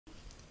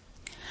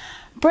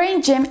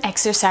Brain gym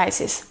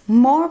exercises,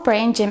 more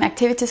brain gym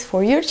activities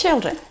for your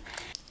children.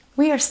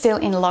 We are still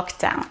in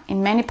lockdown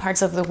in many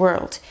parts of the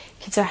world.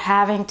 Kids are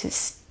having to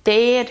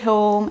stay at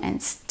home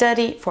and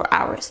study for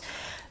hours.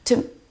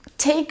 To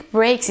take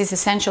breaks is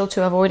essential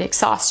to avoid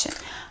exhaustion.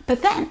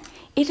 But then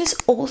it is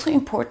also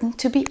important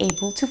to be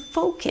able to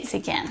focus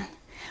again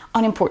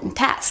on important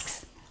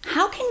tasks.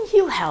 How can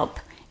you help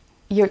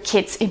your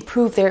kids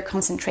improve their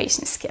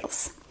concentration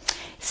skills?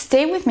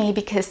 Stay with me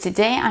because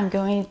today I'm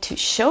going to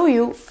show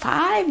you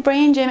 5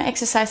 brain gym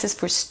exercises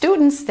for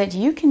students that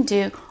you can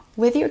do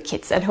with your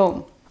kids at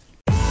home.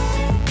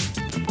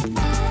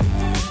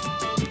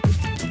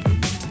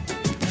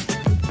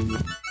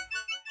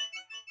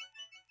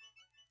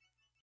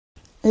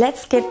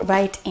 Let's get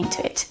right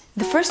into it.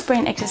 The first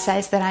brain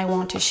exercise that I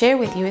want to share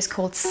with you is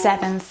called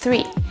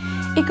 7-3.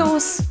 It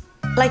goes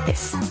like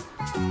this.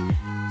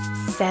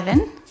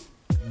 7,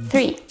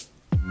 3,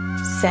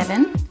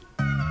 7,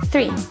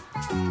 3,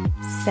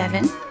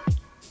 7,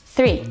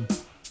 3,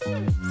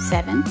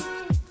 7,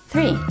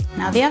 3.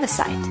 Now the other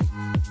side.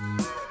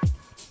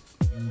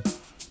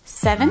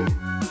 7,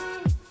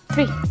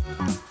 3,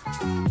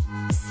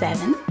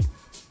 7,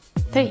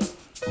 3,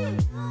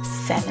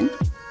 7,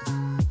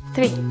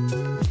 3.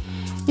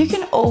 You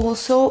can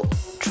also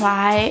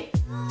try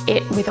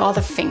it with all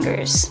the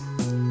fingers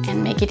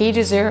and make it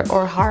easier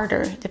or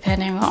harder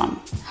depending on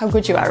how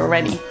good you are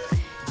already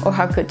or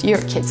how good your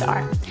kids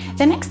are.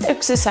 The next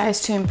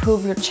exercise to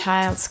improve your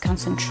child's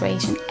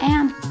concentration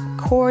and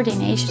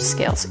coordination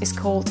skills is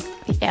called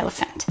the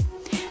elephant.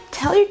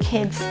 Tell your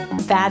kids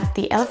that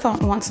the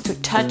elephant wants to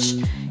touch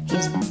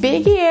his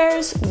big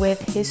ears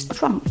with his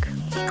trunk.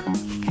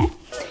 Okay?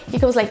 It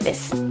goes like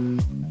this.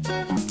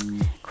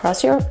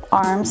 Cross your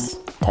arms,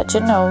 touch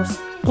your nose,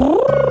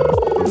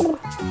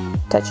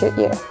 touch your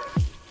ear.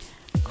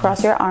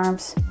 Cross your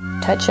arms,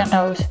 touch your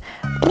nose,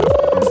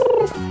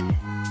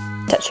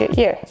 touch your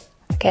ear.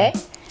 Okay?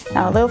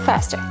 Now a little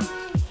faster.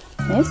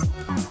 This.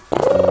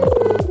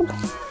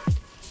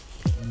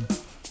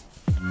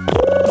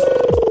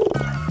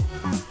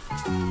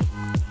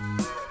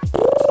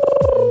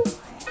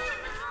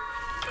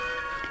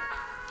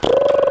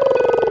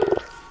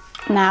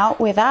 Now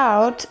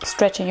without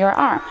stretching your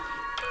arm.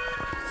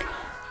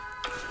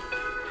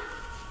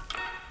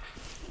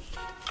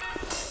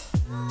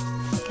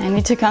 I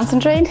need to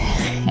concentrate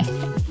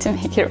to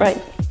make it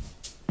right.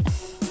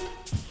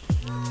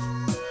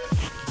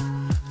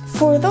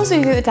 For those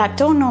of you that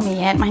don't know me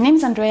yet, my name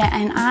is Andrea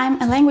and I'm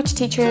a language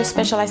teacher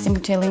specialized in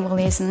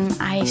multilingualism.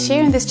 I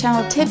share in this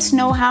channel tips,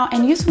 know-how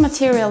and useful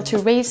material to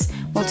raise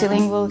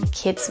multilingual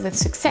kids with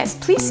success.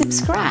 Please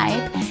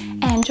subscribe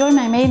and join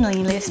my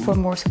mailing list for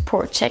more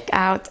support. Check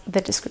out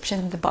the description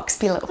in the box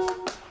below.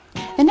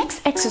 The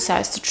next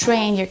exercise to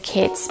train your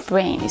kid's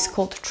brain is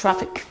called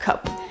traffic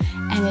cop.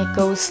 And it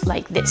goes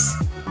like this.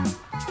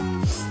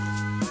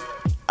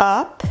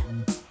 Up,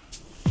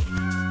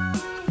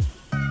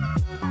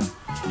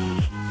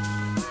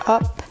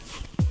 up,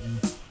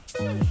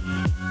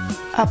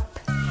 up,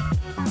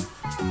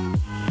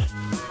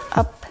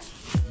 up, up,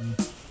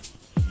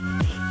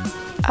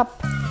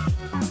 up.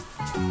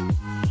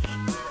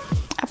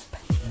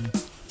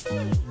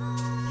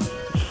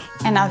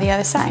 And now the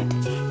other side.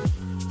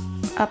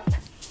 Up,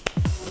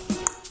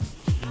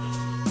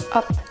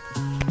 up,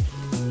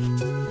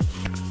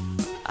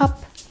 up,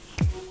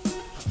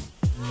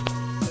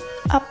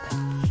 up.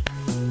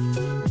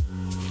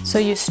 So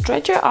you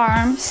stretch your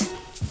arms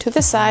to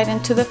the side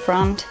and to the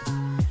front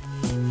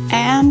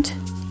and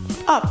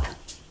up.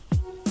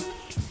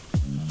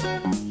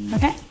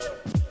 Okay?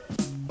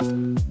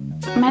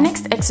 My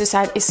next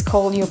exercise is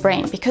called your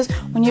brain because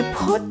when you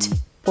put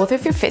both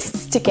of your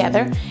fists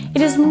together,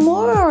 it is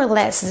more or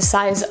less the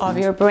size of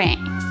your brain.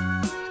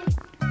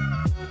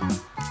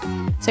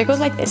 So it goes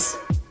like this.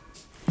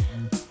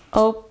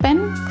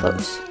 Open,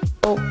 close,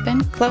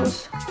 open,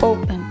 close,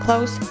 open,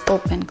 close,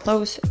 open,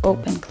 close,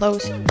 open,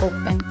 close,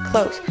 open,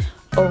 close,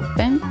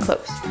 open,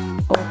 close,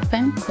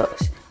 open,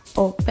 close,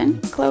 open,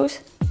 close,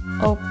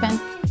 open,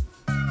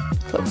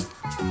 close.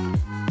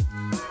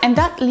 And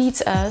that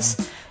leads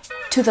us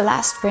to the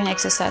last brain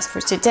exercise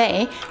for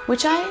today,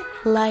 which I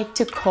like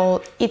to call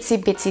Itsy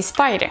Bitsy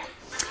Spider.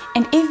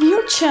 And if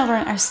your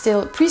children are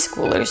still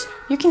preschoolers,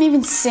 you can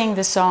even sing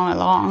the song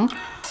along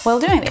while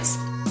doing this.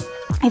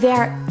 If they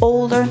are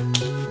older,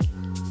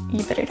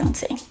 you better don't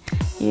sing.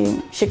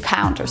 You should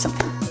count or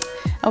something.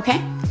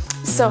 Okay?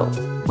 So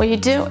what you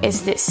do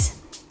is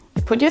this.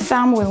 You put your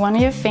thumb with one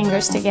of your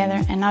fingers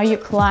together and now you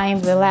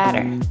climb the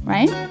ladder,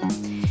 right?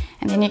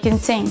 And then you can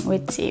sing,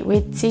 Witsy,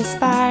 witsy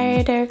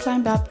spider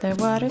climbed up the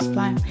water's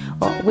blind.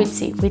 Or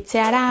witsy, witsy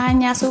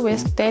araña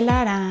subiste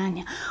la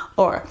araña.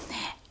 Or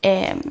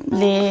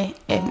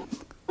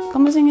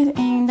 ¿cómo se dice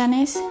en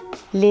danés?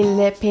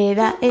 Lille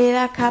peda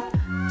eda kapp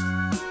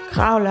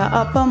kravla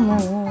up a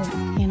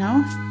moon. You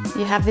know,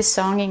 you have this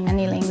song in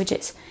many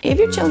languages. If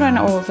your children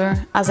are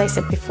older, as I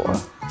said before,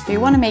 if you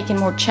want to make it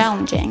more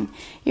challenging,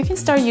 you can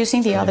start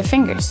using the other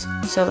fingers.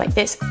 So like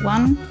this,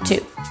 1,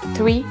 2,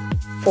 3,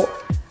 4,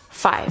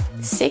 5,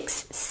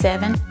 6,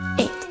 7,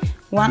 8.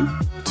 1,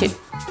 2,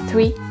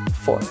 3,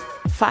 4,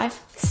 5,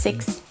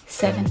 6,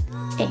 7,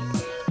 8.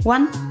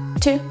 1,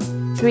 2,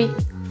 3,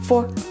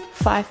 4,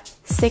 5,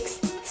 6,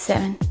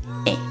 7,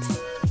 8.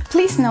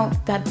 Please note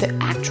that the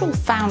actual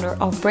founder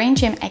of Brain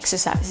Gym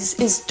Exercises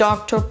is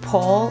Dr.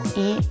 Paul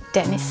E.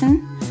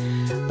 Dennison,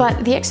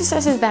 but the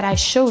exercises that I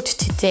showed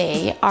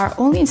today are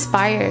only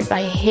inspired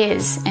by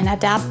his and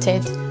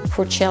adapted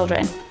for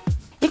children.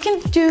 You can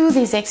do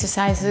these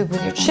exercises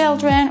with your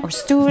children or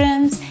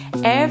students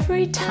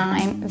every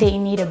time they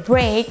need a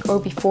break or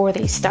before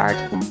they start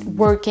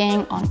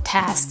working on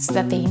tasks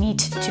that they need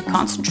to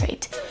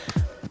concentrate.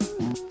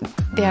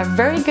 They are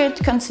very good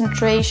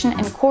concentration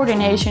and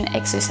coordination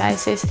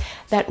exercises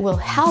that will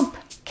help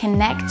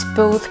connect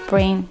both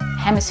brain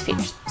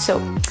hemispheres. So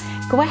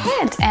go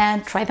ahead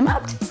and try them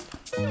out.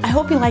 I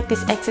hope you like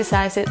these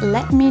exercises.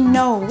 Let me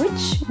know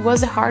which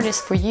was the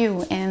hardest for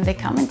you in the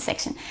comment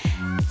section.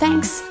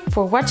 Thanks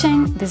for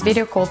watching this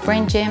video called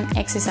Brain Gym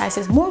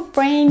Exercises, more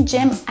brain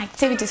gym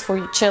activities for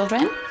your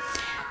children.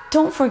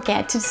 Don't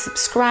forget to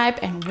subscribe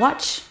and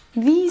watch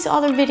these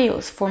other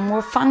videos for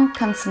more fun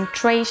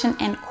concentration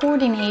and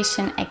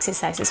coordination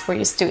exercises for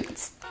your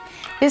students.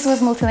 This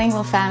was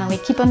Multilingual Family.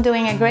 Keep on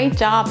doing a great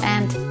job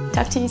and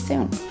talk to you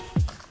soon.